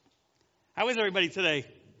How is everybody today?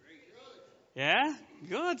 Yeah,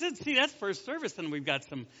 good. See, that's first service, and we've got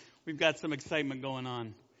some excitement going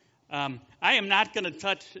on. I am not going to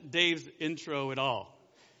touch Dave's intro at all.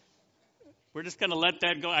 We're just going to let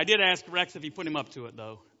that go. I did ask Rex if he put him up to it,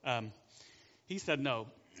 though. He said no.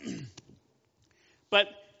 But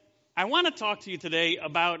I want to talk to you today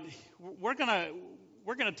about. We're going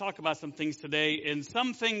to talk about some things today, and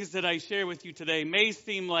some things that I share with you today may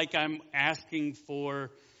seem like I'm asking for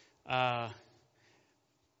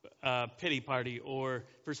a pity party or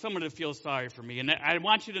for someone to feel sorry for me. And I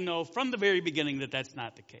want you to know from the very beginning that that's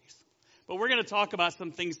not the case. But we're going to talk about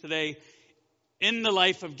some things today in the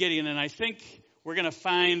life of Gideon, and I think we're going to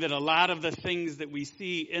find that a lot of the things that we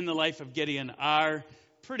see in the life of Gideon are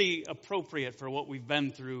pretty appropriate for what we've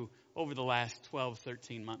been through over the last 12,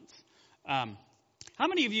 13 months. How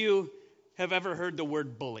many of you have ever heard the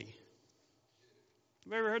word bully?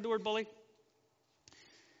 Have you ever heard the word bully?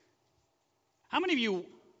 How many of you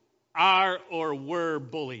are or were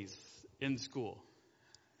bullies in school?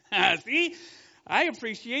 See, I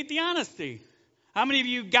appreciate the honesty. How many of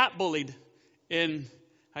you got bullied in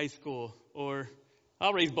high school? Or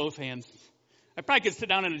I'll raise both hands. I probably could sit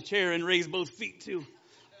down in a chair and raise both feet too.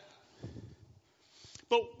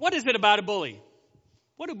 But what is it about a bully?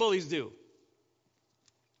 What do bullies do?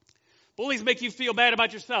 Bullies make you feel bad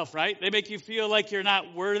about yourself, right? They make you feel like you're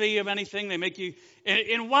not worthy of anything. They make you,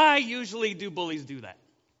 and why usually do bullies do that?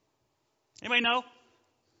 Anybody know?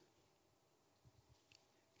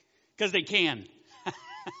 Because they can,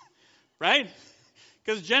 right?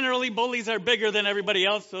 Because generally bullies are bigger than everybody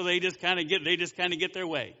else, so they just kind of get their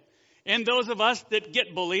way. And those of us that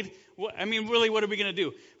get bullied, really, what are we going to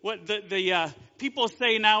do? What the people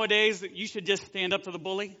say nowadays that you should just stand up to the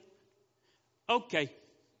bully? Okay.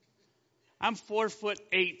 I'm 4'8",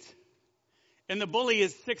 and the bully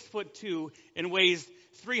is 6'2" and weighs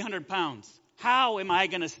 300 pounds. How am I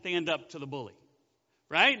going to stand up to the bully?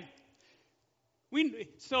 Right?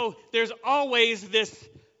 So there's always this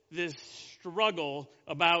struggle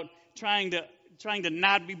about trying to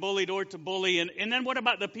not be bullied or to bully. And then what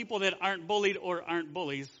about the people that aren't bullied or aren't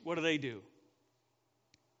bullies? What do?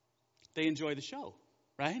 They enjoy the show,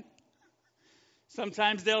 right?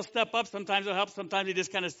 Sometimes they'll step up, sometimes they'll help, sometimes they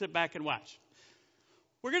just kind of sit back and watch.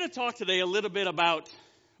 We're going to talk today a little bit about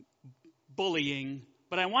bullying,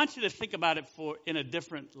 but I want you to think about it in a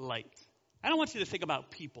different light. I don't want you to think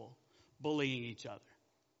about people bullying each other.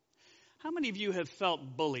 How many of you have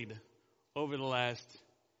felt bullied over the last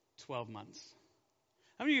 12 months?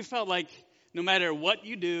 How many of you felt like no matter what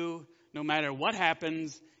you do, no matter what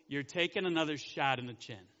happens, you're taking another shot in the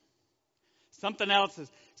chin? Something else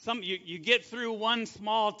is, you get through one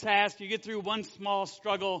small task, you get through one small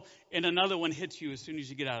struggle, and another one hits you as soon as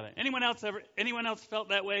you get out of it. Anyone else felt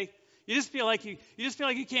that way? You just feel like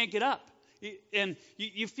you can't get up. And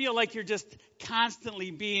you feel like you're just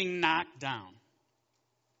constantly being knocked down.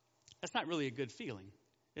 That's not really a good feeling,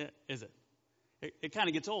 is it? It kind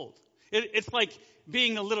of gets old. It's like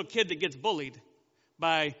being the little kid that gets bullied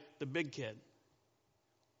by the big kid.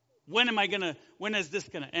 When is this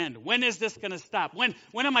going to end? When is this going to stop? When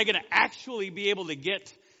am I going to actually be able to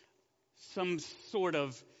get some sort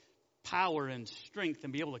of power and strength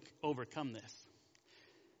and be able to overcome this?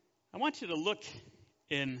 I want you to look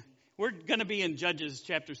we're going to be in Judges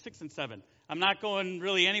chapter 6 and 7. I'm not going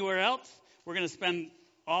really anywhere else. We're going to spend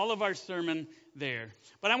all of our sermon there.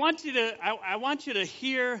 But I want you to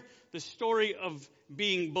hear the story of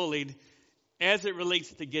being bullied as it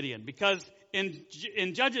relates to Gideon. Because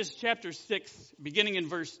in Judges chapter 6, beginning in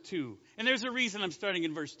verse 2, and there's a reason I'm starting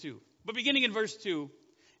in verse 2. But beginning in verse 2,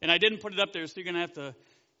 and I didn't put it up there, so you're going to have to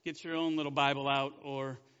get your own little Bible out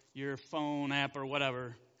or your phone app or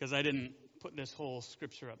whatever, because I didn't put this whole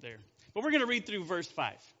scripture up there. But we're going to read through verse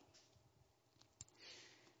 5.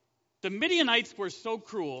 The Midianites were so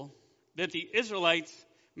cruel that the Israelites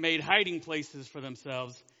made hiding places for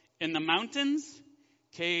themselves in the mountains,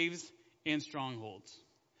 caves, and strongholds.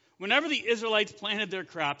 Whenever the Israelites planted their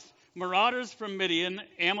crops, marauders from Midian,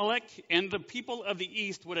 Amalek, and the people of the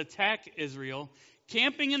east would attack Israel,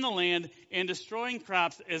 camping in the land and destroying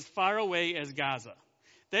crops as far away as Gaza.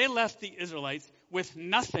 They left the Israelites with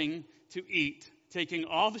nothing to eat, taking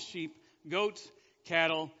all the sheep, goats,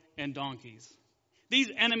 cattle, and donkeys.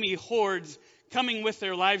 These enemy hordes, coming with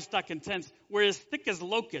their livestock and tents, were as thick as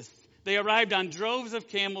locusts. They arrived on droves of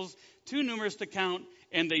camels, too numerous to count,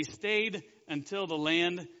 and they stayed until the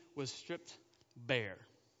land was stripped bare.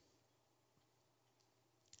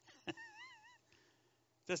 Does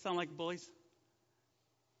that sound like bullies?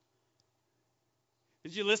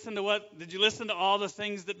 Did you listen to all the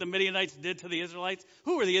things that the Midianites did to the Israelites?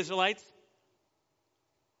 Who were the Israelites?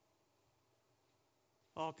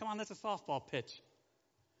 Oh, come on, that's a softball pitch.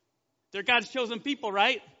 They're God's chosen people,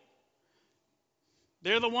 right?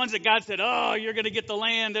 They're the ones that God said, oh, you're going to get the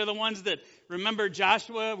land. They're the ones that, remember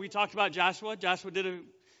Joshua? We talked about Joshua.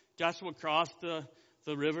 Joshua crossed the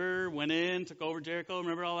river, went in, took over Jericho.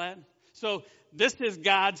 Remember all that? So this is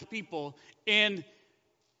God's people. And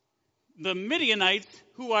the Midianites,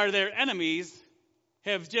 who are their enemies,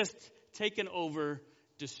 have just taken over,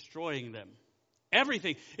 destroying them.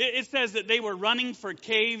 Everything. It says that they were running for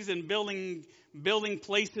caves and building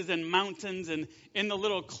places and mountains and in the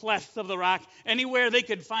little clefts of the rock. Anywhere they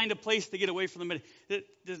could find a place to get away from the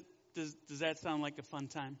Midianites. Does that sound like a fun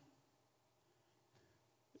time?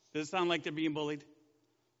 Does it sound like they're being bullied?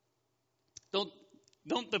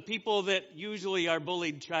 Don't the people that usually are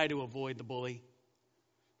bullied try to avoid the bully?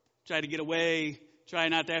 Try to get away, try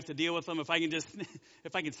not to have to deal with them. If I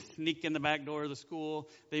can sneak in the back door of the school,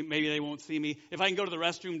 maybe they won't see me. If I can go to the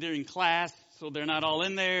restroom during class so they're not all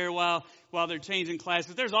in there while they're changing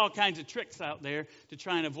classes. There's all kinds of tricks out there to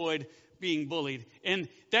try and avoid being bullied. And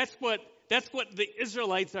that's what the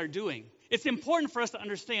Israelites are doing. It's important for us to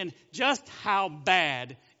understand just how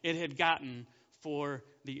bad it had gotten for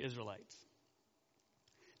the Israelites.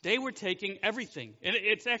 They were taking everything. And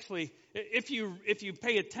it's actually, if you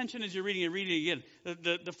pay attention as you're reading and reading it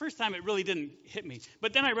again, the first time it really didn't hit me.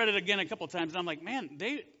 But then I read it again a couple times, and I'm like, man,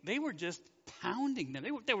 they were just pounding them.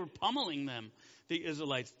 They were pummeling them, the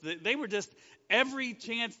Israelites. They were just, every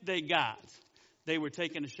chance they got, they were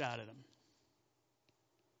taking a shot at them.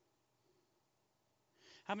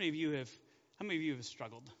 How many of you have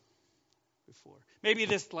struggled before? Maybe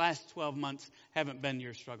this last 12 months haven't been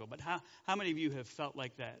your struggle, but how many of you have felt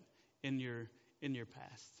like that in your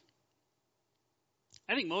past?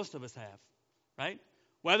 I think most of us have, right?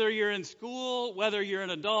 Whether you're in school, whether you're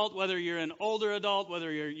an adult, whether you're an older adult,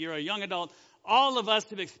 whether you're a young adult, all of us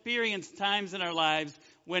have experienced times in our lives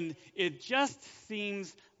when it just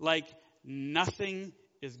seems like nothing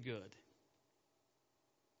is good.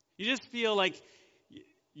 You just feel like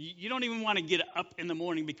you don't even want to get up in the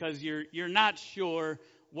morning because you're not sure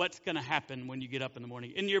what's going to happen when you get up in the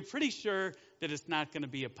morning. And you're pretty sure that it's not going to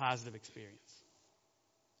be a positive experience.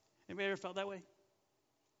 Anybody ever felt that way?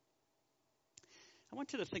 I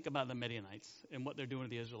want you to think about the Midianites and what they're doing to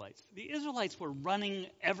the Israelites. The Israelites were running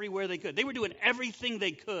everywhere they could. They were doing everything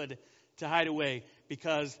they could to hide away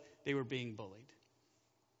because they were being bullied.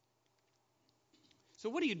 So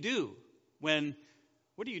what do you do when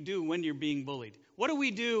you're being bullied? What do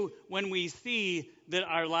we do when we see that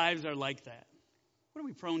our lives are like that? What are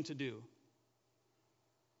we prone to do?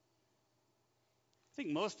 I think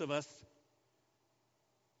most of us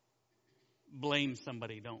blame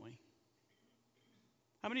somebody, don't we?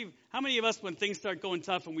 How many of us, when things start going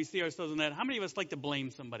tough and we see ourselves in that, how many of us like to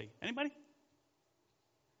blame somebody? Anybody?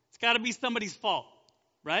 It's got to be somebody's fault,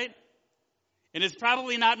 right? And it's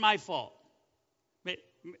probably not my fault.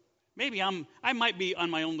 Maybe I might be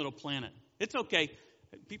on my own little planet. It's okay.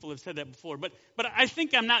 People have said that before. But I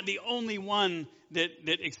think I'm not the only one that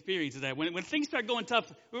experiences that. When things start going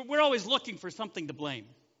tough, we're always looking for something to blame.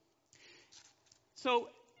 So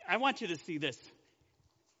I want you to see this.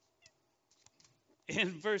 In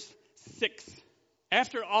verse 6,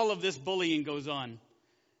 after all of this bullying goes on,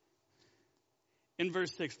 in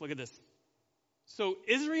verse 6, look at this. So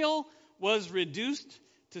Israel was reduced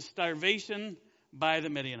to starvation by the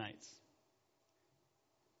Midianites.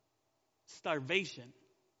 Starvation.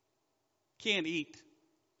 Can't eat.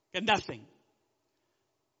 Got nothing.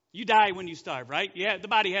 You die when you starve, right? Yeah, the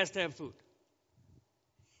body has to have food.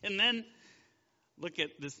 And then look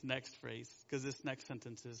at this next phrase, because this next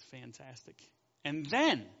sentence is fantastic. And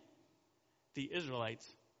then the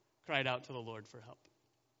Israelites cried out to the Lord for help.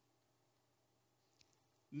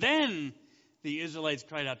 Then the Israelites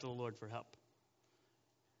cried out to the Lord for help.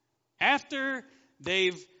 After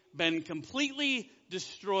they've been completely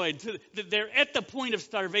destroyed, they're at the point of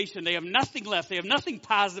starvation. They have nothing left. They have nothing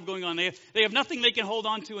positive going on. They have nothing they can hold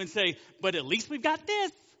on to and say, but at least we've got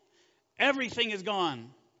this. Everything is gone.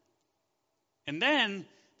 And then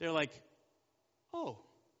they're like, oh,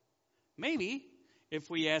 maybe if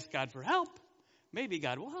we ask God for help, maybe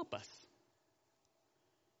God will help us.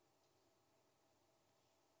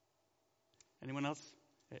 Anyone else?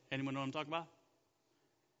 Anyone know what I'm talking about?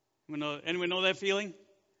 Anyone know that feeling?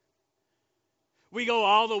 We go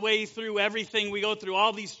all the way through everything. We go through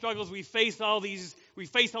all these struggles. We face all these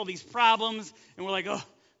problems, and we're like, oh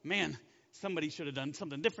man, somebody should have done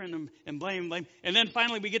something different, and blame. And then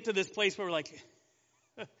finally we get to this place where we're like,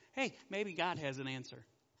 hey, maybe God has an answer.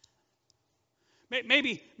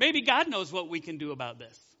 Maybe God knows what we can do about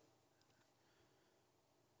this.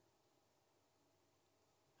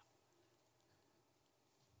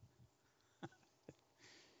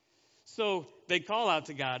 So they call out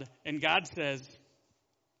to God, and God says,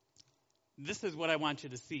 this is what I want you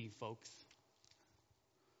to see, folks.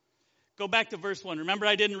 Go back to verse 1. Remember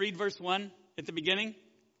I didn't read verse 1 at the beginning?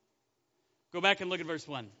 Go back and look at verse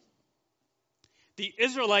 1. The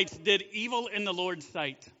Israelites did evil in the Lord's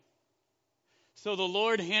sight. So the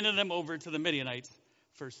Lord handed them over to the Midianites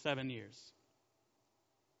for 7 years.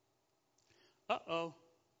 Uh-oh.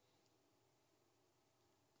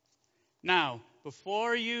 Now,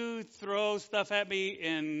 before you throw stuff at me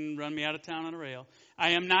and run me out of town on a rail,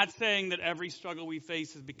 I am not saying that every struggle we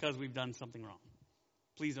face is because we've done something wrong.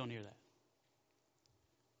 Please don't hear that.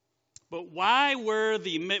 But why were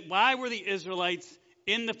the Israelites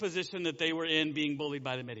in the position that they were in, being bullied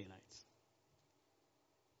by the Midianites?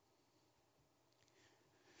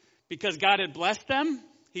 Because God had blessed them.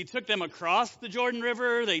 He took them across the Jordan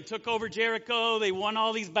River. They took over Jericho. They won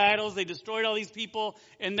all these battles. They destroyed all these people.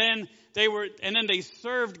 And then they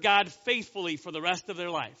served God faithfully for the rest of their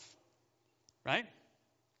life. Right?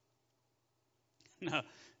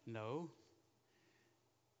 No.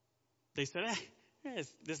 They said,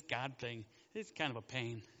 this God thing, it's kind of a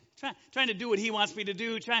pain. Trying to do what he wants me to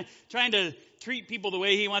do, trying to treat people the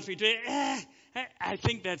way he wants me to. I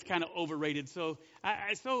think that's kind of overrated. So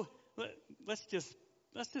let's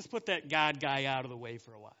just put that God guy out of the way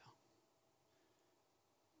for a while.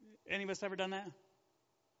 Any of us ever done that?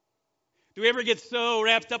 Do we ever get so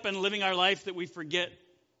wrapped up in living our life that we forget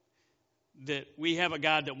that we have a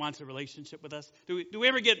God that wants a relationship with us? Do we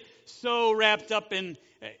ever get so wrapped up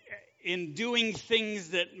in doing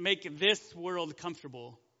things that make this world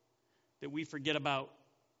comfortable that we forget about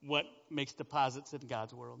what makes deposits in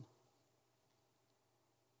God's world?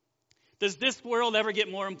 Does this world ever get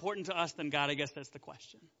more important to us than God? I guess that's the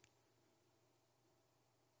question.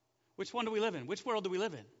 Which one do we live in? Which world do we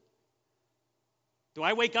live in? Do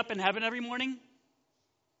I wake up in heaven every morning?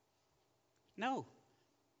 No.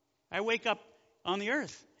 I wake up on the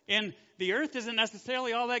earth. And the earth isn't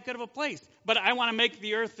necessarily all that good of a place. But I want to make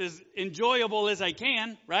the earth as enjoyable as I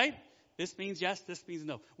can, right? This means yes, this means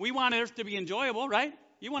no. We want earth to be enjoyable, right?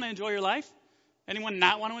 You want to enjoy your life? Anyone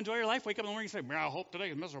not want to enjoy your life? Wake up in the morning and say, I hope today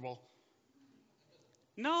is miserable.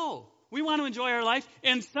 No. We want to enjoy our life.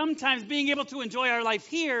 And sometimes being able to enjoy our life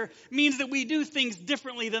here means that we do things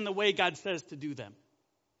differently than the way God says to do them.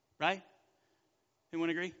 Right?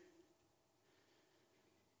 Anyone agree?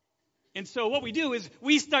 And so what we do is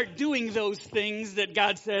we start doing those things that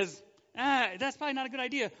God says, that's probably not a good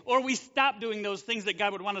idea. Or we stop doing those things that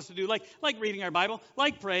God would want us to do, like reading our Bible,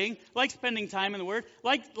 like praying, like spending time in the Word,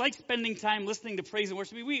 like spending time listening to praise and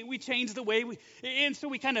worship. We change the way and so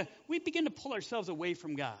we begin to pull ourselves away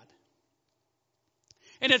from God.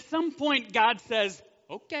 And at some point, God says,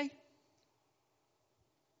 okay,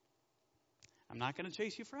 I'm not going to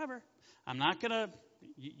chase you forever. I'm not going to,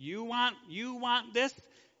 you want this,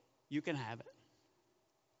 you can have it.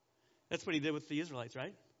 That's what he did with the Israelites,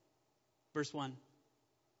 right? Verse 1.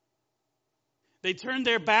 They turned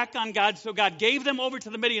their back on God, so God gave them over to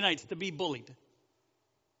the Midianites to be bullied.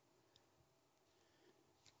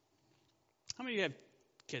 How many of you have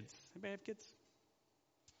kids? Anybody have kids?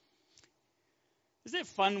 Isn't it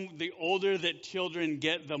fun, the older that children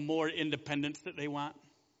get, the more independence that they want?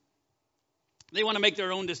 They want to make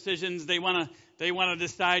their own decisions. They want to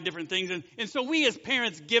decide different things. And so we as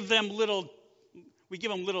parents give them little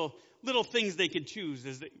things they could choose,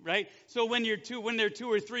 right? So when they're 2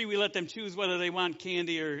 or 3, we let them choose whether they want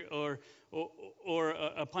candy or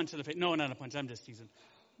a punch in the face. No, not a punch. I'm just teasing.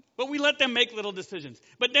 But we let them make little decisions.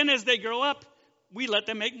 But then as they grow up, we let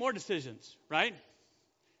them make more decisions, right?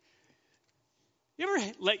 You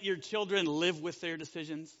ever let your children live with their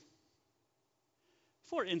decisions?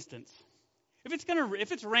 For instance,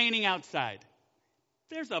 if it's raining outside,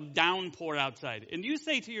 there's a downpour outside, and you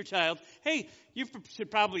say to your child, hey, you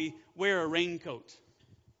should probably wear a raincoat.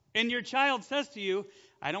 And your child says to you,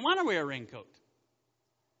 I don't want to wear a raincoat.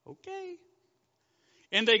 Okay.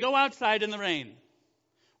 And they go outside in the rain.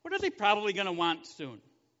 What are they probably going to want soon?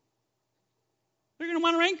 They're going to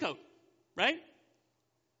want a raincoat, right?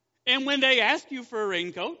 And when they ask you for a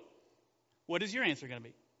raincoat, what is your answer going to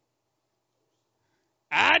be?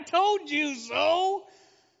 I told you so.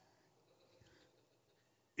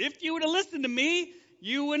 If you would have listened to me,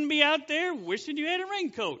 you wouldn't be out there wishing you had a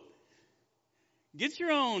raincoat. Get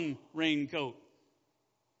your own raincoat.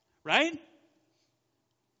 Right?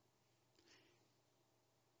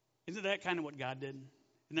 Isn't that kind of what God did?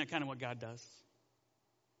 Isn't that kind of what God does?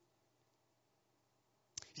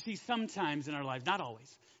 You see, sometimes in our life, not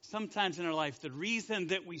always, sometimes in our life, the reason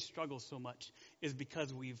that we struggle so much is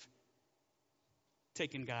because we've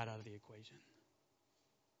taken God out of the equation.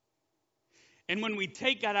 And when we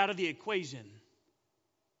take God out of the equation,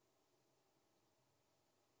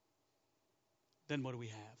 then what do we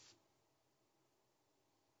have?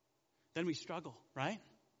 Then we struggle, right?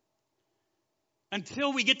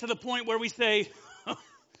 Until we get to the point where we say,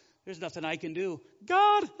 there's nothing I can do.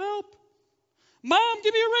 God, help. Mom,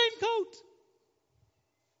 give me a raincoat.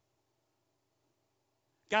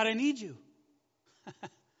 God, I need you.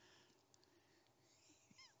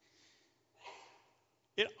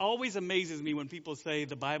 It always amazes me when people say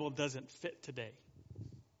the Bible doesn't fit today.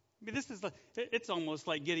 I mean, it's almost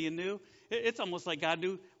like Gideon knew. It's almost like God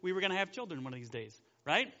knew we were going to have children one of these days,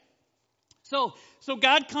 right? So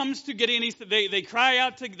God comes to Gideon. They cry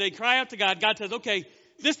out to God. God says, okay,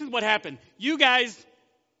 this is what happened. You guys,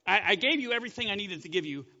 I gave you everything I needed to give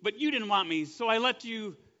you, but you didn't want me, so I let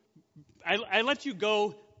you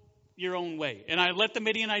go your own way. And I let the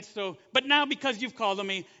Midianites but now because you've called on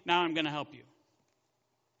me, now I'm going to help you.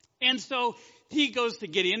 And so he goes to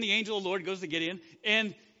Gideon, the angel of the Lord goes to Gideon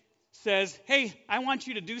and says, hey, I want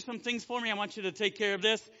you to do some things for me. I want you to take care of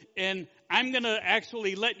this. And I'm going to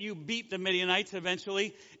actually let you beat the Midianites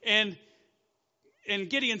eventually. And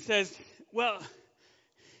Gideon says, well,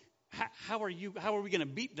 how are we going to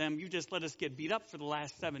beat them? You just let us get beat up for the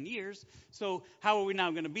last 7 years. So how are we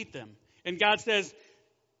now going to beat them? And God says,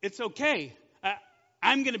 it's okay.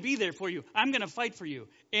 I'm going to be there for you. I'm going to fight for you.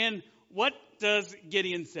 And what does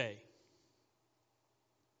Gideon say?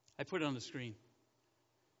 I put it on the screen.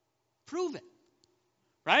 Prove it.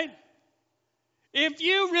 Right? If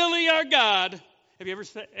you really are God.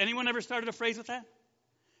 Anyone ever started a phrase with that?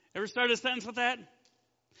 Ever started a sentence with that?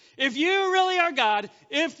 If you really are God,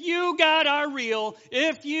 if you, God, are real,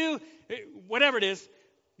 whatever it is,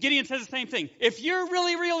 Gideon says the same thing. If you're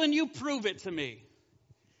really real, then you prove it to me.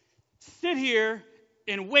 Sit here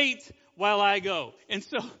and wait while I go. And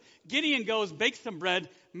so Gideon goes, bakes some bread,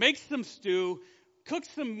 makes some stew, cooks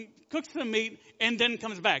some meat, and then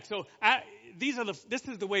comes back. So this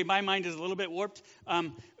is the way my mind is a little bit warped.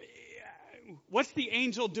 What's the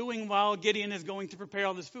angel doing while Gideon is going to prepare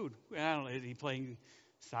all this food? I don't know. Is he playing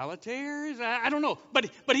solitaire? I don't know. But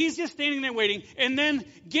he's just standing there waiting. And then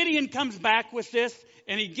Gideon comes back with this,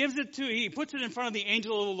 and he puts it in front of the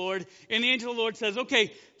angel of the Lord. And the angel of the Lord says,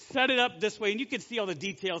 okay, set it up this way. And you can see all the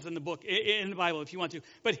details in the book, in the Bible if you want to.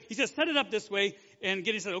 But he says, set it up this way. And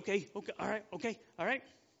Gideon said, okay, all right.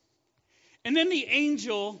 And then the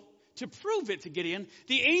angel, to prove it to Gideon,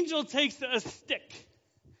 the angel takes a stick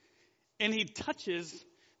and he touches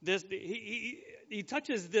this. He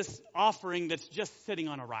touches this offering that's just sitting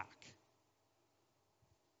on a rock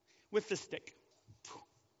with the stick.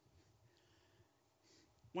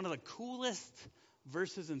 One of the coolest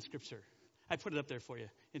verses in Scripture. I put it up there for you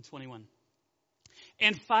in 21.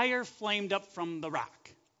 And fire flamed up from the rock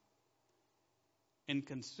and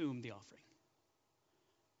consumed the offering.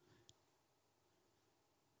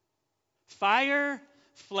 Fire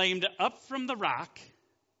flamed up from the rock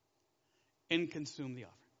and consumed the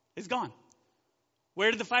offering. It's gone. Where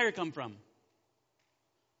did the fire come from?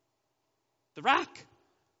 The rock.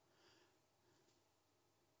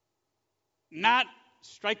 Not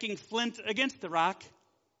striking flint against the rock.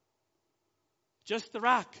 Just the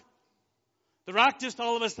rock. The rock just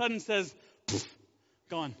all of a sudden says,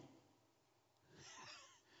 gone.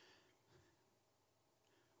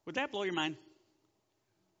 Would that blow your mind?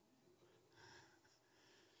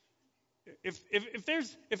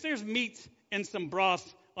 If there's meat and some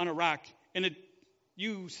broth on a rock and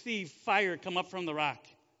you see fire come up from the rock,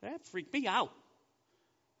 that freaked me out.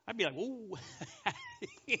 I'd be like, whoa.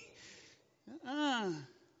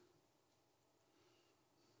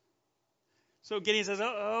 So Gideon says,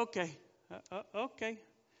 okay. Okay.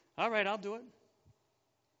 All right, I'll do it.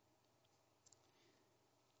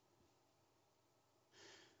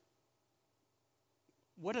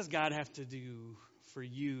 What does God have to do for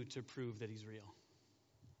you to prove that he's real?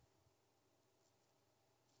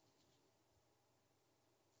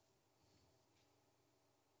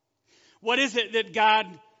 What is it that God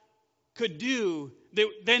could do that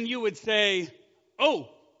then you would say, oh,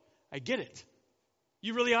 I get it.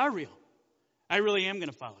 You really are real. I really am going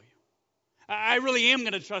to follow you. I really am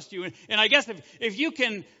going to trust you. And I guess if you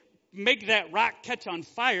can make that rock catch on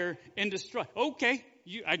fire and destroy, okay,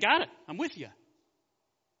 I got it. I'm with you.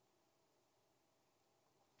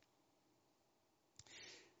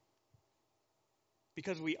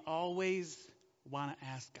 Because we always want to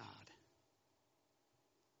ask God,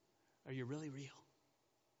 are you really real?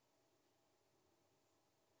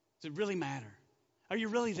 Does it really matter? Are you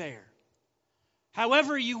really there?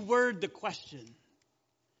 However you word the question,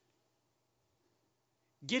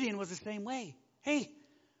 Gideon was the same way. Hey,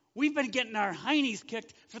 We've been getting our heinies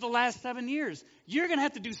kicked for the last 7 years. You're going to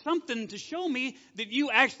have to do something to show me that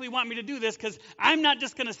you actually want me to do this, because I'm not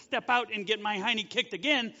just going to step out and get my hiney kicked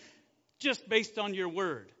again just based on your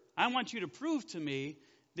word. I want you to prove to me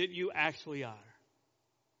that you actually are.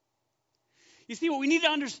 You see, what we need to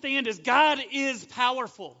understand is God is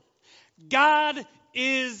powerful. God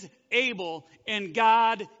is able, and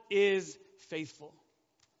God is faithful.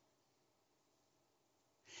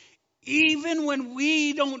 Even when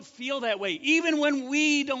we don't feel that way, even when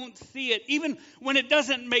we don't see it, even when it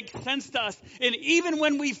doesn't make sense to us, and even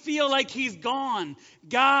when we feel like he's gone,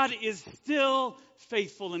 God is still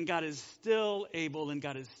faithful, and God is still able, and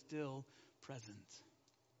God is still present.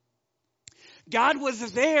 God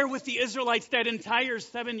was there with the Israelites that entire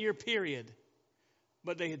 7-year period,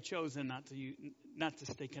 but they had chosen not to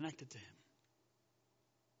stay connected to him.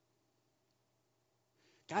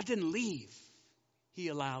 God didn't leave. He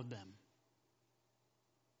allowed them.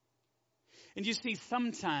 And you see,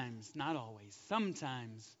 sometimes, not always,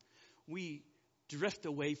 sometimes we drift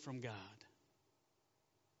away from God.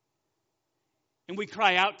 And we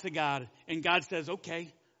cry out to God, and God says, okay,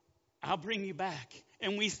 I'll bring you back.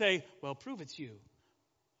 And we say, well, prove it's you.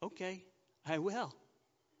 Okay, I will.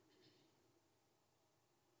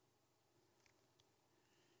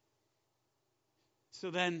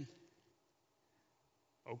 So then,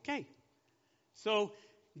 okay. So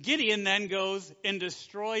Gideon then goes and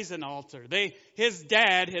destroys an altar. His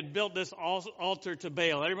dad had built this altar to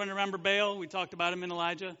Baal. Everyone remember Baal? We talked about him in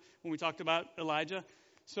Elijah, when we talked about Elijah.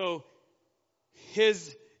 So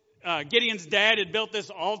Gideon's dad had built this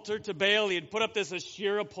altar to Baal. He had put up this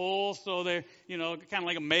Asherah pole, so they're, kind of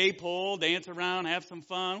like a maypole, dance around, have some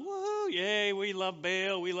fun. Woo, yay, we love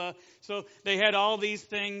Baal, So they had all these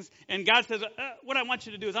things, and God says, what I want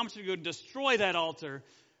you to do is I want you to go destroy that altar,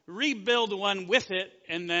 rebuild one with it,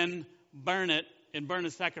 and then burn it, and burn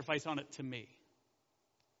a sacrifice on it to me.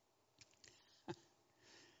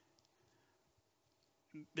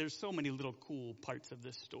 There's so many little cool parts of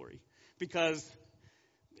this story,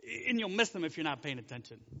 and you'll miss them if you're not paying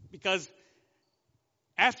attention. Because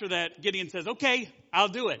after that, Gideon says, okay, I'll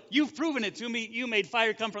do it. You've proven it to me. You made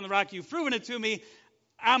fire come from the rock. You've proven it to me.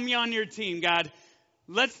 I'm on your team, God.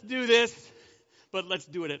 Let's do this, but let's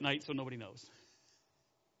do it at night so nobody knows.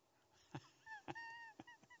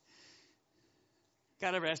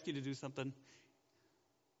 God ever ask you to do something?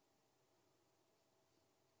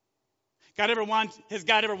 Has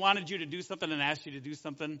God ever wanted you to do something and asked you to do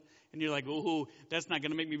something? And you're like, oh, that's not going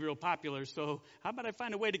to make me real popular. So how about I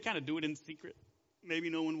find a way to kind of do it in secret? Maybe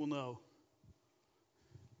no one will know.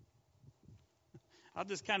 I'll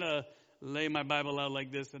just kind of lay my Bible out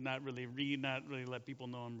like this and not really read, not really let people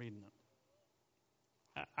know I'm reading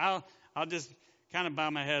it. I'll just kind of bow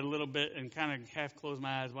my head a little bit and kind of half close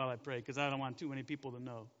my eyes while I pray, because I don't want too many people to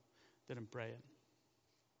know that I'm praying.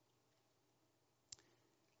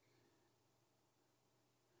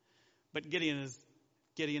 But Gideon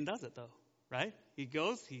does it, though, right? He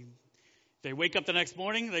goes, they wake up the next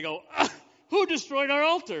morning, they go, who destroyed our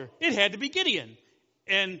altar? It had to be Gideon.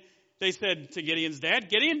 And they said to Gideon's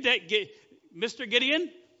dad, Mr. Gideon,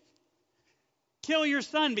 kill your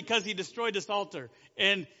son because he destroyed this altar.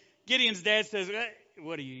 And Gideon's dad says,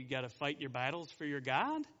 what do you got to fight your battles for your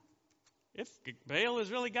God? If Baal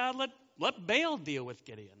is really God, let Baal deal with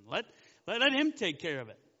Gideon. Let him take care of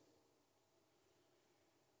it.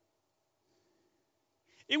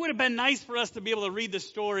 It would have been nice for us to be able to read the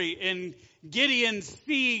story and Gideon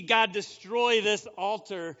see God destroy this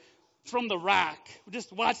altar from the rock.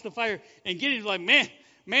 Just watch the fire. And Gideon's like, man,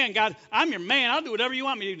 God, I'm your man. I'll do whatever you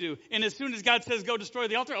want me to do. And as soon as God says go destroy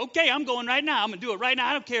the altar, okay, I'm going right now. I'm going to do it right now.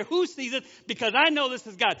 I don't care who sees it, because I know this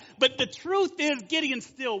is God. But the truth is, Gideon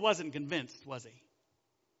still wasn't convinced, was he?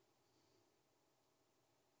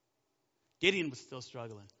 Gideon was still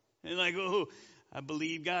struggling. And like, I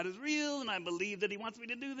believe God is real, and I believe that he wants me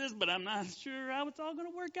to do this, but I'm not sure how it's all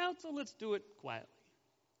going to work out, so let's do it quietly.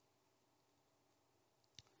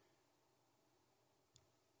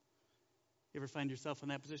 You ever find yourself in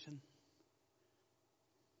that position?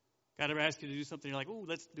 God ever ask you to do something, you're like,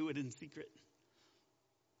 let's do it in secret.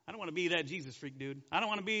 I don't want to be that Jesus freak, dude. I don't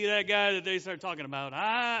want to be that guy that they start talking about.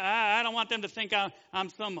 I don't want them to think I'm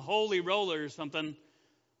some holy roller or something.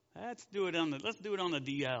 Let's do it on the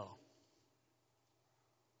DL.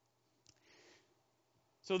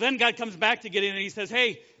 So then God comes back to Gideon and he says,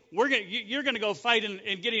 hey, you're going to go fight.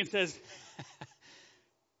 And Gideon says,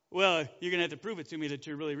 well, you're going to have to prove it to me that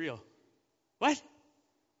you're really real. What?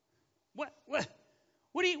 What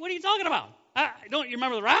are you talking about? Don't you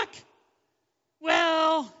remember the rock?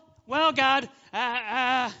 Well, God,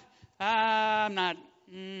 I'm not,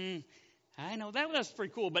 I know that was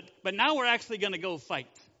pretty cool, but now we're actually going to go fight.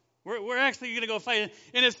 We're actually going to go fight,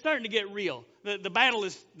 and it's starting to get real. The battle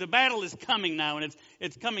is coming now, and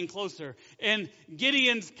it's coming closer. And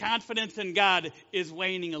Gideon's confidence in God is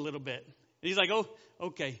waning a little bit. And he's like, "Oh,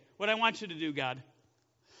 okay. What I want you to do, God,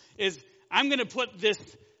 is I'm going to put this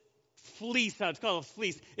fleece out. It's called a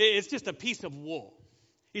fleece. It's just a piece of wool."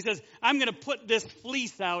 He says, "I'm going to put this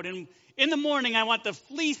fleece out, and in the morning I want the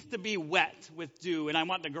fleece to be wet with dew, and I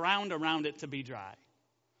want the ground around it to be dry.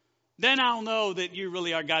 Then I'll know that you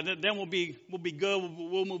really are God. Then we'll be good.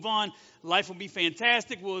 We'll move on. Life will be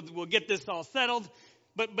fantastic. We'll get this all settled.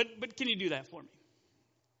 But can you do that for me?"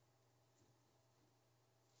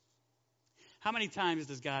 How many times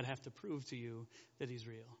does God have to prove to you that he's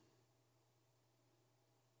real?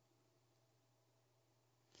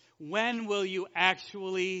 When will you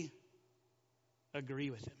actually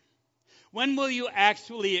agree with him? When will you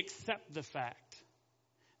actually accept the fact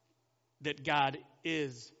that God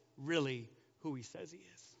is really who he says he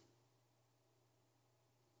is?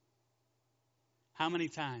 How many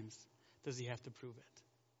times does he have to prove it?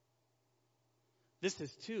 This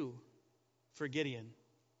is 2 for Gideon.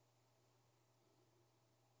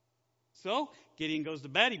 So Gideon goes to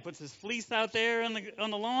bed. He puts his fleece out there on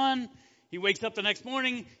the lawn. He wakes up the next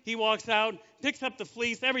morning. He walks out, picks up the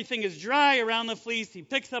fleece. Everything is dry around the fleece. He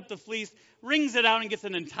picks up the fleece, wrings it out, and gets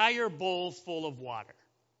an entire bowl full of water.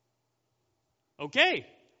 Okay,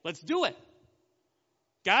 let's do it.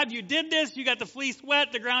 God, you did this. You got the fleece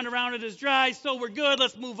wet. The ground around it is dry. So we're good.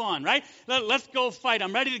 Let's move on, right? Let's go fight.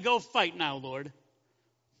 I'm ready to go fight now, Lord.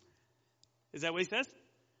 Is that what he says?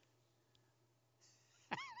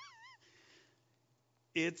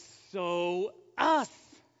 It's so us.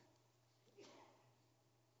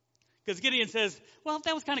 Because Gideon says, "Well,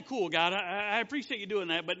 that was kind of cool, God. I appreciate you doing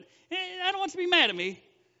that, but I don't want you to be mad at me.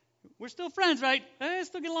 We're still friends, right?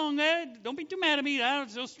 Still get along. Don't be too mad at me.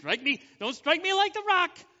 Don't strike me. Don't strike me like the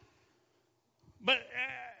rock. But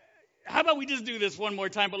how about we just do this one more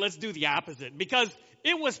time, but let's do the opposite. Because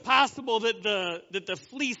it was possible that the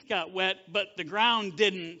fleece got wet, but the ground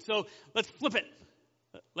didn't. So let's flip it.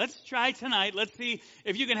 Let's try tonight. Let's see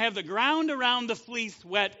if you can have the ground around the fleece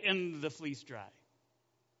wet and the fleece dry."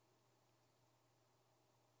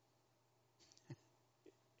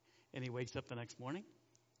 And he wakes up the next morning,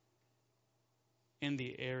 and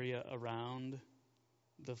the area around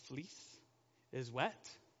the fleece is wet,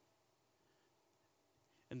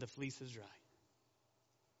 and the fleece is dry.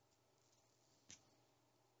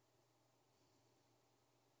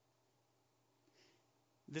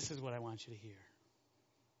 This is what I want you to hear.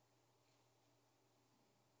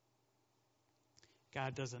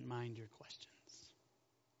 God doesn't mind your questions.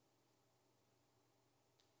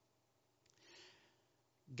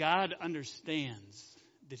 God understands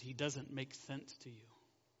that he doesn't make sense to you.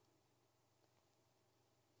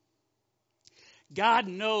 God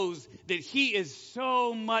knows that he is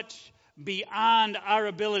so much beyond our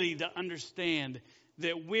ability to understand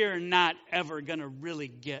that we're not ever going to really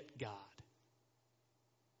get God.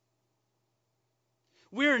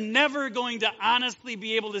 We're never going to honestly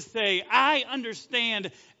be able to say, "I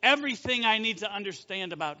understand everything I need to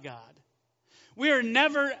understand about God." We're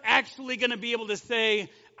never actually going to be able to say,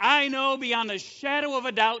 "I know beyond the shadow of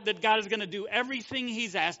a doubt that God is going to do everything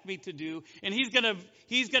he's asked me to do, and he's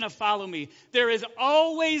going to follow me." There is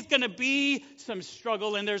always going to be some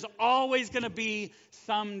struggle, and there's always going to be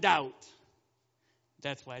some doubt.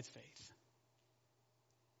 That's why it's faith.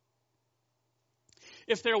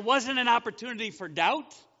 If there wasn't an opportunity for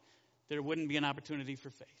doubt, there wouldn't be an opportunity for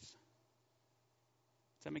faith.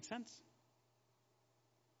 Does that make sense?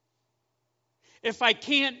 If I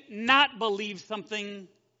can't not believe something,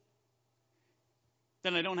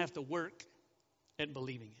 then I don't have to work at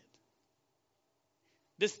believing it.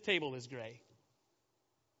 This table is gray.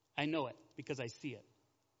 I know it because I see it.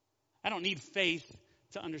 I don't need faith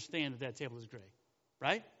to understand that table is gray,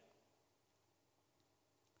 right?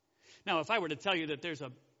 Now, if I were to tell you that there's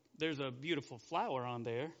a beautiful flower on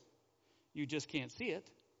there, you just can't see it,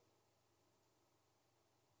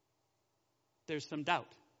 there's some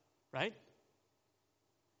doubt, right?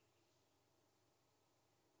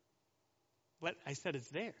 But I said it's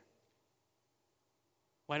there.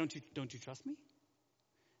 Why don't you trust me?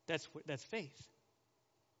 That's faith.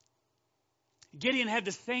 Gideon had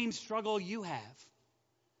the same struggle you have.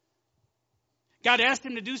 God asked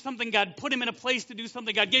him to do something. God put him in a place to do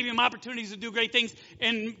something. God gave him opportunities to do great things.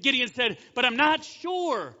 And Gideon said, "But I'm not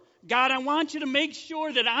sure. God, I want you to make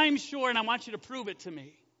sure that I'm sure, and I want you to prove it to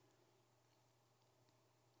me."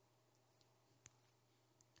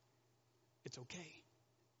 It's okay.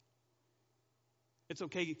 It's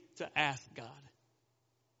okay to ask God.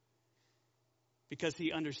 because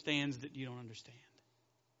he understands that you don't understand.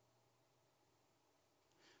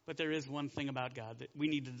 But there is one thing about God that we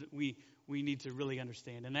need to really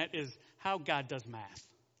understand, and that is how God does math.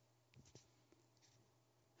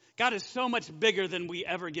 God is so much bigger than we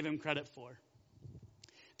ever give him credit for.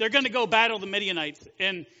 They're going to go battle the Midianites,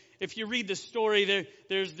 and if you read the story,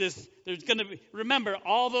 there's going to be, remember,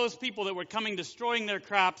 all those people that were coming, destroying their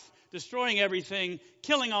crops, destroying everything,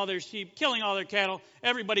 killing all their sheep, killing all their cattle.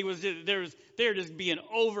 Everybody they're just being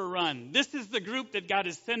overrun. This is the group that God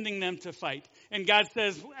is sending them to fight. And God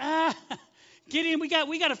says, Gideon, we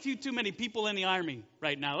got a few too many people in the army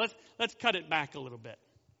right now. Let's cut it back a little bit.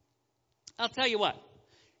 I'll tell you what.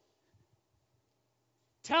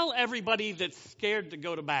 Tell everybody that's scared to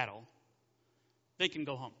go to battle, they can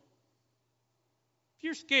go home. If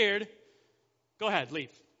you're scared, go ahead,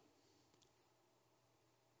 leave.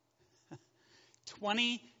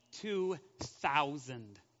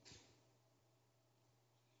 22,000.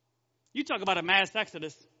 You talk about a mass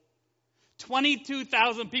exodus.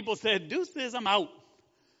 22,000 people said, deuces, I'm out.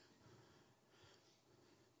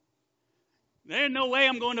 There's no way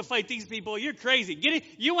I'm going to fight these people. You're crazy. Gideon,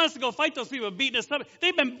 you want us to go fight those people beating us up?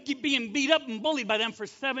 They've been being beat up and bullied by them for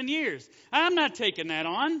 7 years. I'm not taking that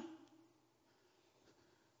on.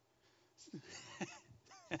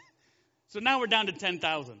 So now we're down to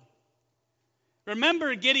 10,000.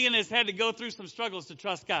 Remember, Gideon has had to go through some struggles to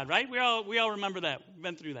trust God, right? We all remember that. We've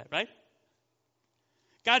been through that, right?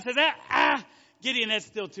 God says, Gideon, that's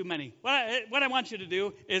still too many. What I want you to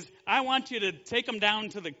do is I want you to take them down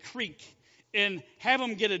to the creek and have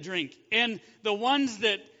them get a drink. And the ones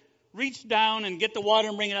that reach down and get the water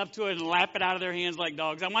and bring it up to it and lap it out of their hands like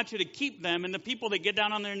dogs, I want you to keep them. And the people that get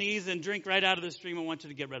down on their knees and drink right out of the stream, I want you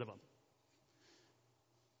to get rid of them.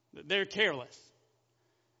 They're careless.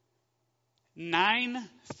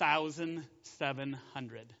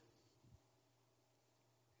 9,700.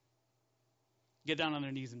 Get down on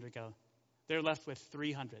their knees and drink out. They're left with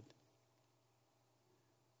 300.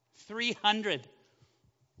 300.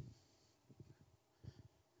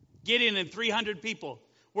 Gideon and 300 people.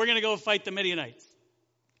 We're going to go fight the Midianites.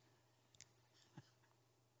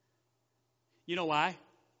 You know why?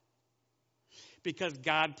 Because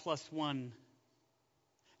God plus one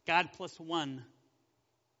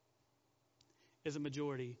is a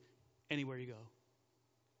majority anywhere you go.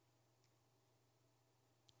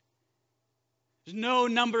 There's no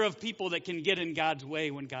number of people that can get in God's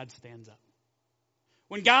way when God stands up.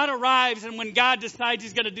 When God arrives and when God decides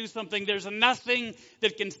he's going to do something, there's nothing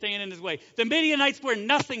that can stand in his way. The Midianites were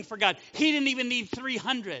nothing for God. He didn't even need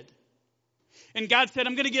 300. And God said,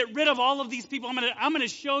 I'm going to get rid of all of these people. I'm going to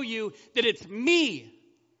show you that it's me.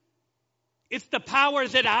 It's the power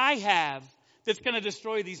that I have that's going to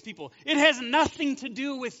destroy these people. It has nothing to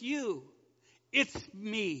do with you. It's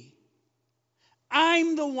me.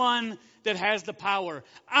 I'm the one that has the power.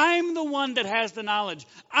 I'm the one that has the knowledge.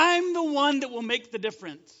 I'm the one that will make the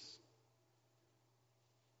difference.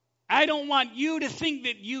 I don't want you to think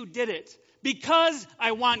that you did it, because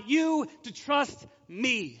I want you to trust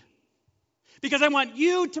me. Because I want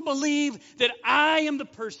you to believe that I am the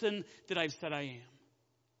person that I've said I am.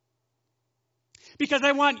 Because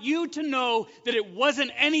I want you to know that it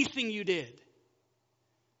wasn't anything you did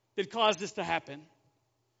that caused this to happen.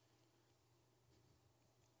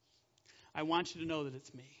 I want you to know that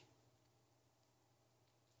it's me.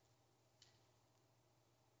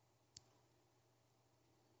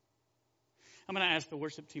 I'm going to ask the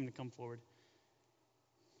worship team to come forward.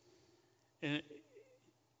 And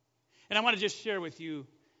I want to just share with you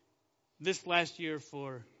this last year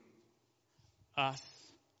for us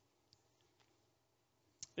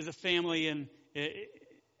as a family and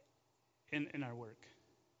in our work.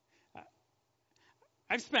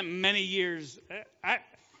 I've spent many years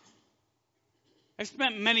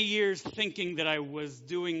thinking that I was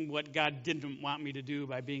doing what God didn't want me to do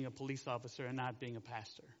by being a police officer and not being a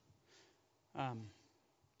pastor. And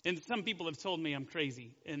some people have told me I'm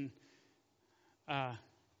crazy. And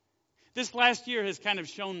this last year has kind of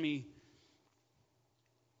shown me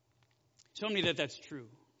that that's true.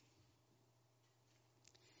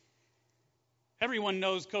 Everyone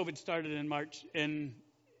knows COVID started in March, and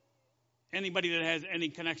anybody that has any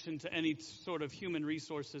connection to any sort of human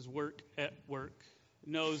resources work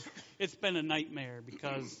knows it's been a nightmare,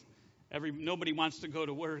 because nobody wants to go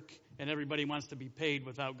to work and everybody wants to be paid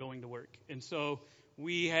without going to work. And so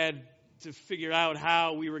we had to figure out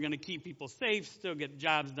how we were going to keep people safe, still get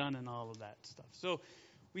jobs done and all of that stuff. So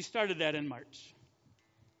we started that in March.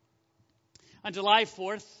 On July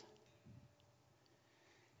 4th,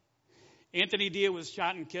 Anthony Dia was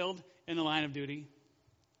shot and killed in the line of duty.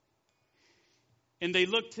 And they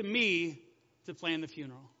looked to me to plan the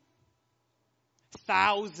funeral.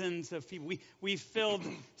 Thousands of people. We filled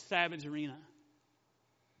Savage Arena.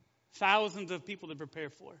 Thousands of people to prepare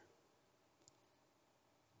for.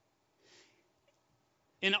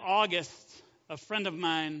 In August, a friend of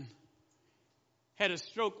mine had a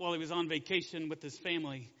stroke while he was on vacation with his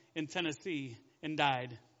family in Tennessee and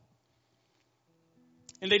died.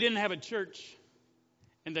 And they didn't have a church,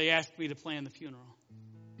 and they asked me to plan the funeral.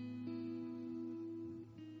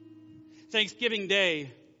 Thanksgiving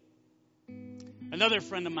Day, another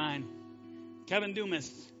friend of mine, Kevin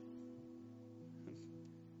Dumas,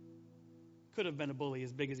 could have been a bully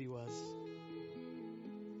as big as he was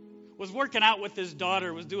working out with his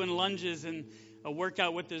daughter, was doing lunges and a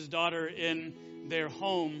workout with his daughter in their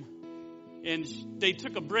home. And they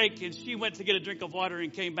took a break, and she went to get a drink of water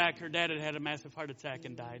and came back. Her dad had had a massive heart attack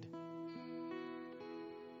and died.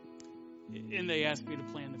 And they asked me to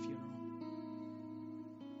plan the funeral.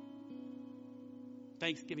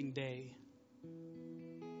 Thanksgiving Day.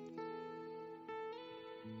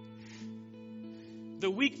 The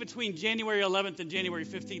week between January 11th and January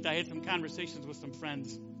 15th, I had some conversations with some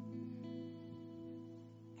friends.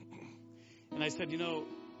 And I said,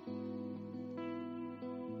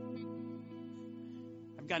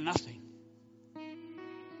 I've got nothing.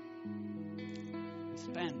 I'm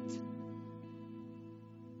spent.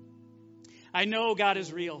 I know God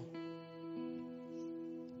is real.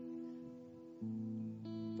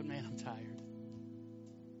 But man, I'm tired.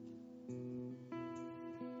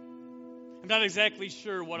 I'm not exactly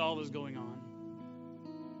sure what all is going on.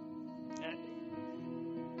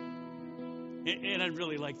 And I'd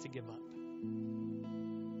really like to give up.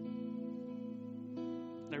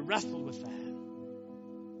 And I wrestled with that.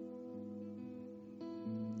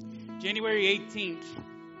 January 18th,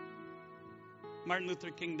 Martin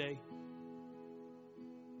Luther King Day.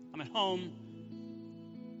 I'm at home.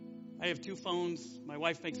 I have two phones. My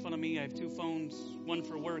wife makes fun of me. I have two phones, one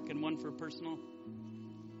for work and one for personal.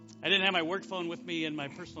 I didn't have my work phone with me, and my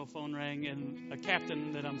personal phone rang, and a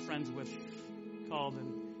captain that I'm friends with called,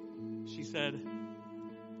 and she said,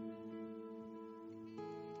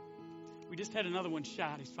 "We just had another one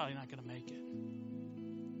shot. He's probably not going to make it."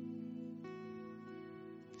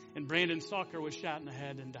 And Brandon Stalker was shot in the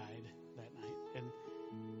head and died that night. And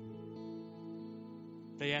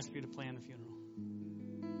they asked me to plan the funeral.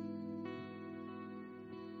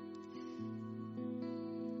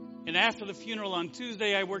 And after the funeral on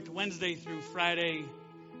Tuesday, I worked Wednesday through Friday.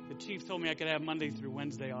 The chief told me I could have Monday through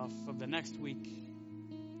Wednesday off of the next week.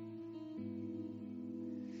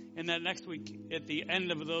 And that next week, at the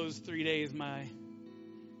end of those 3 days, my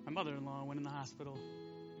mother-in-law went in the hospital.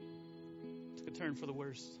 Took a turn for the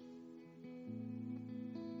worse.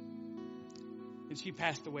 And she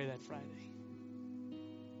passed away that Friday.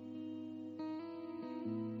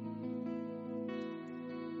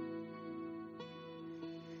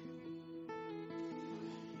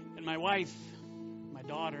 And my wife, my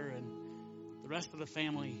daughter, and the rest of the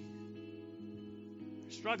family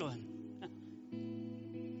are struggling.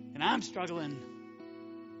 And I'm struggling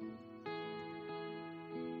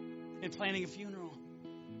in planning a funeral.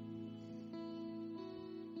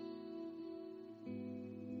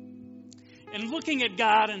 And looking at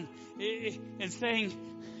God and saying,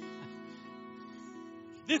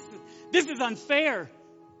 this is unfair.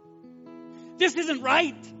 This isn't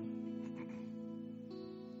right.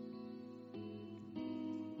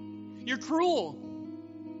 You're cruel.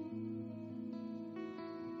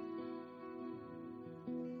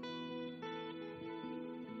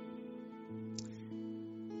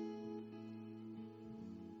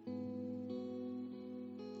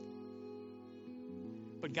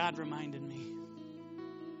 But God reminded me,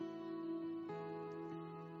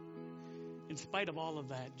 in spite of all of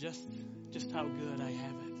that, just how good I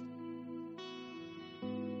have it.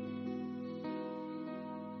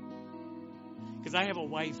 Because I have a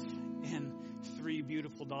wife and 3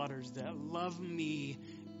 beautiful daughters that love me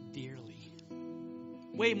dearly.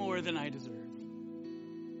 Way more than I deserve.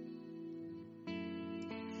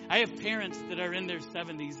 I have parents that are in their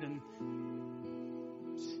 70s and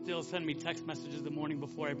still send me text messages the morning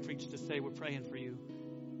before I preach to say, "We're praying for you."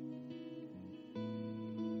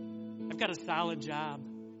 I've got a solid job.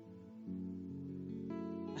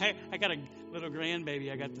 I got a little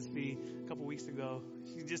grandbaby I got to see a couple weeks ago.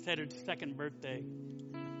 She just had her 2nd birthday.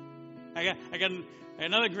 I got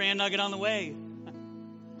another grand nugget on the way.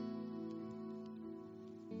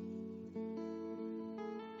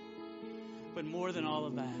 But more than all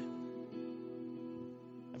of that,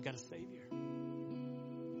 I've got a Savior.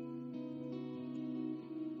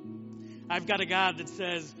 I've got a God that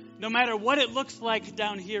says, no matter what it looks like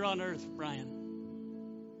down here on earth, Brian,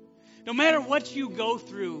 No matter what you go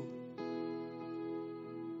through,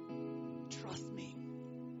 trust me.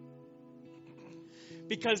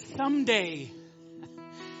 Because someday,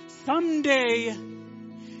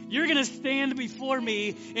 you're going to stand before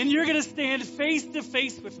me, and you're going to stand face to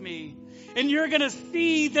face with me, and you're going to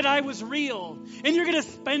see that I was real, and you're going to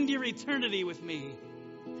spend your eternity with me.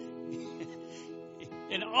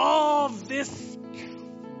 And all this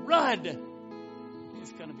crud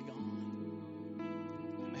is going to be gone.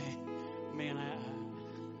 Man,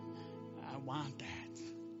 I want that.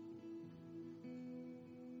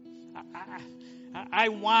 I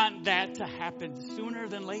want that to happen sooner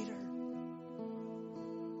than later.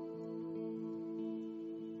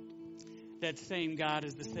 That same God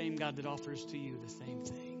is the same God that offers to you the same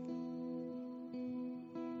thing.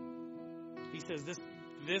 He says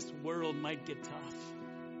this world might get tough.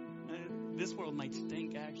 This world might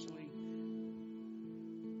stink, actually.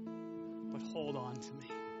 But hold on to me.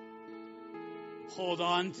 Hold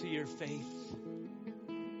on to your faith.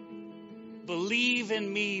 Believe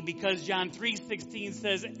in me, because John 3:16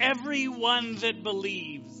 says, everyone that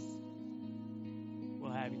believes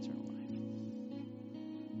will have eternal life.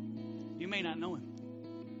 You may not know him.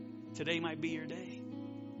 Today might be your day.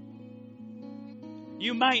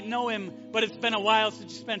 You might know him, but it's been a while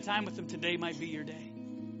since you spent time with him. Today might be your day.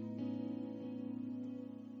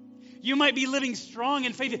 You might be living strong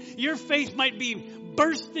in faith. Your faith might be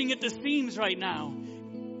bursting at the seams right now.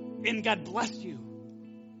 And God bless you.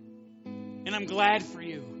 And I'm glad for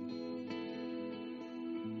you.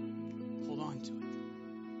 Hold on to it.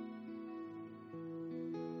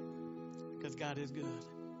 Because God is good.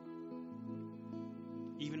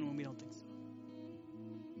 Even when we don't think so.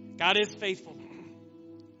 God is faithful.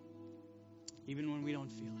 Even when we don't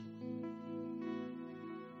feel it.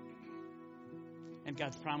 And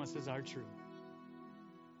God's promises are true.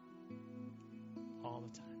 All the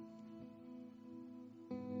time.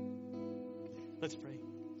 Let's pray.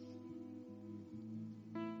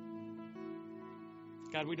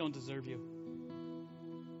 God, we don't deserve you.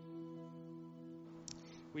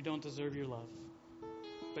 We don't deserve your love.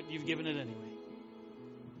 But you've given it anyway.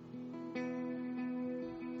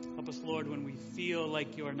 Help us, Lord, when we feel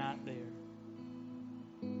like you're not there.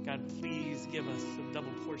 God, please give us a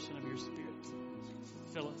double portion of your Spirit.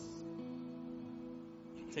 Fill us.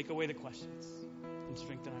 Take away the questions and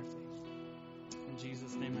strengthen our faith. In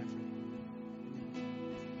Jesus' name I pray.